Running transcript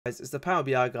Guys, it's the Power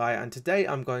BI guy, and today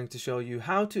I'm going to show you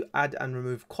how to add and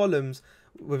remove columns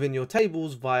within your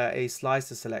tables via a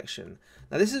slicer selection.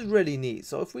 Now this is really neat.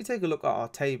 So if we take a look at our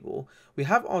table, we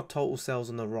have our total sales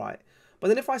on the right, but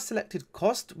then if I selected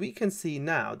cost, we can see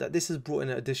now that this has brought in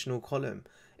an additional column.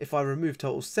 If I remove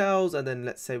total sales and then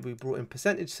let's say we brought in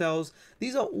percentage sales,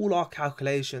 these are all our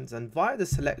calculations, and via the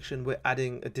selection we're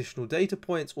adding additional data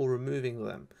points or removing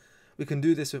them. We can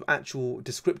do this with actual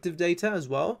descriptive data as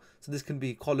well. So this can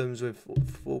be columns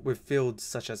with fields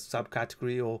such as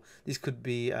subcategory, or these could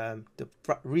be the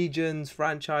regions,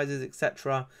 franchises,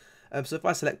 etc. So if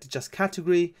I selected just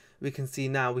category, we can see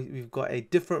now we've got a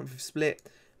different split.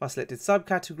 If I selected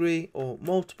subcategory or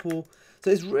multiple,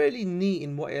 so it's really neat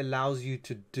in what it allows you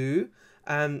to do.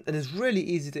 And it's really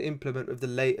easy to implement with the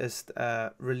latest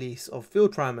release of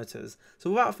field parameters.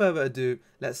 So without further ado,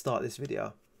 let's start this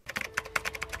video.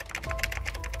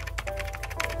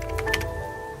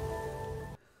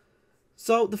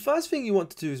 So the first thing you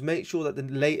want to do is make sure that the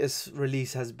latest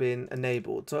release has been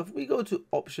enabled. So if we go to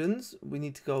options, we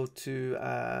need to go to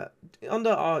under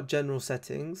our general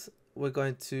settings, we're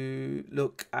going to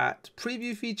look at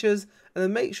preview features and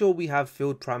then make sure we have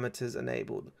field parameters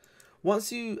enabled.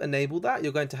 Once you enable that,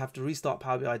 you're going to have to restart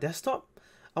Power BI desktop.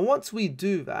 And once we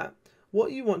do that,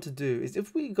 what you want to do is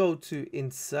if we go to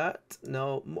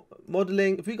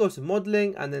modeling, if we go to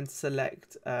modeling and then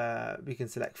select, we can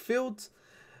select fields.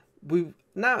 We've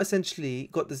now essentially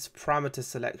got this parameter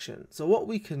selection. So what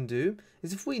we can do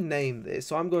is if we name this,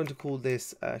 so I'm going to call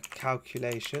this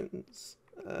calculations.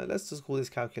 Let's just call this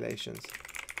calculations.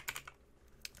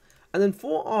 And then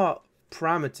for our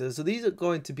parameters, so these are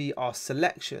going to be our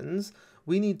selections,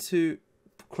 we need to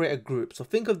create a group. So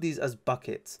think of these as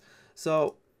buckets.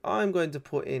 So I'm going to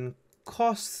put in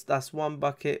costs, that's one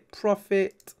bucket,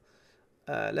 profit,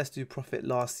 let's do profit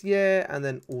last year, and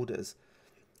then orders.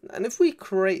 And if we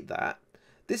create that,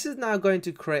 this is now going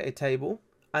to create a table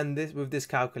and this with this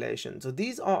calculation. So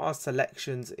these are our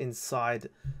selections inside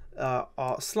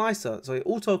our slicer. So it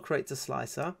auto creates a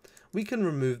slicer. We can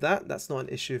remove that. That's not an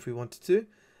issue if we wanted to,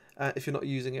 if you're not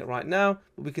using it right now.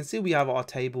 But we can see we have our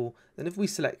table. Then if we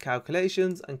select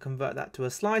calculations and convert that to a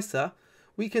slicer,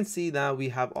 we can see now we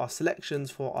have our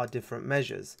selections for our different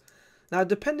measures. Now,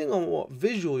 depending on what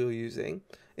visual you're using,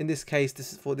 in this case,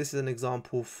 this is an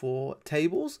example for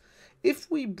tables. If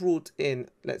we brought in,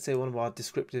 let's say, one of our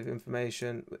descriptive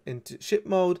information into ship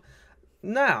mode,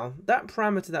 now that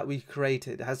parameter that we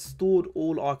created has stored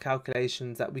all our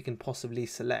calculations that we can possibly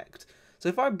select. So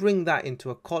if I bring that into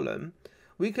a column,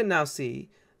 we can now see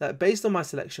that based on my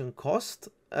selection cost,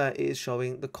 it is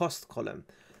showing the cost column.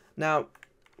 Now,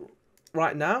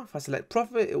 right now, if I select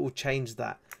profit, it will change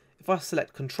that. If I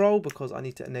select control, because I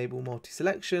need to enable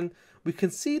multi-selection, we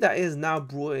can see that it has now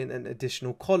brought in an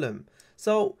additional column.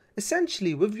 So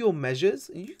essentially with your measures,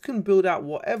 you can build out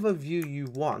whatever view you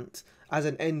want as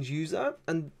an end user,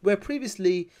 and where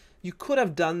previously you could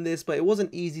have done this, but it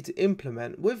wasn't easy to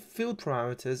implement, with field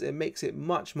parameters, it makes it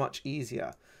much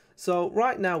easier. So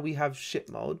right now we have ship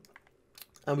mode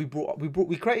and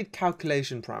we created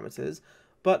calculation parameters.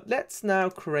 But let's now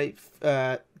create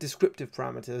descriptive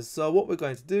parameters. So what we're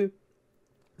going to do,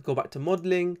 go back to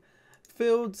modeling,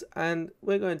 fields, and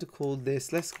we're going to call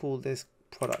this, let's call this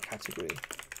product category.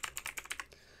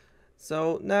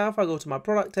 So now if I go to my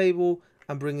product table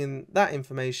and bring in that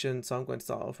information, so I'm going to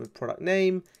start off with product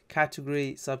name,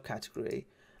 category, subcategory,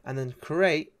 and then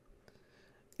create.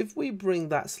 If we bring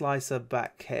that slicer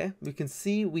back here, we can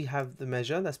see we have the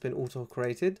measure that's been auto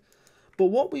created. But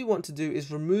what we want to do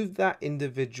is remove that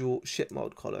individual ship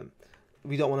mode column.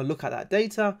 We don't want to look at that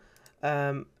data.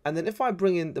 And then if I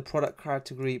bring in the product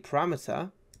category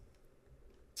parameter,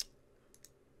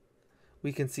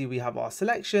 we can see we have our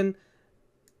selection.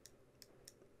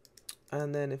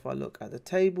 And then if I look at the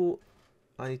table,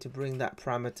 I need to bring that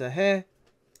parameter here.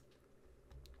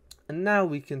 And now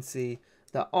we can see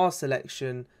that our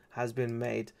selection has been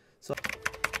made. So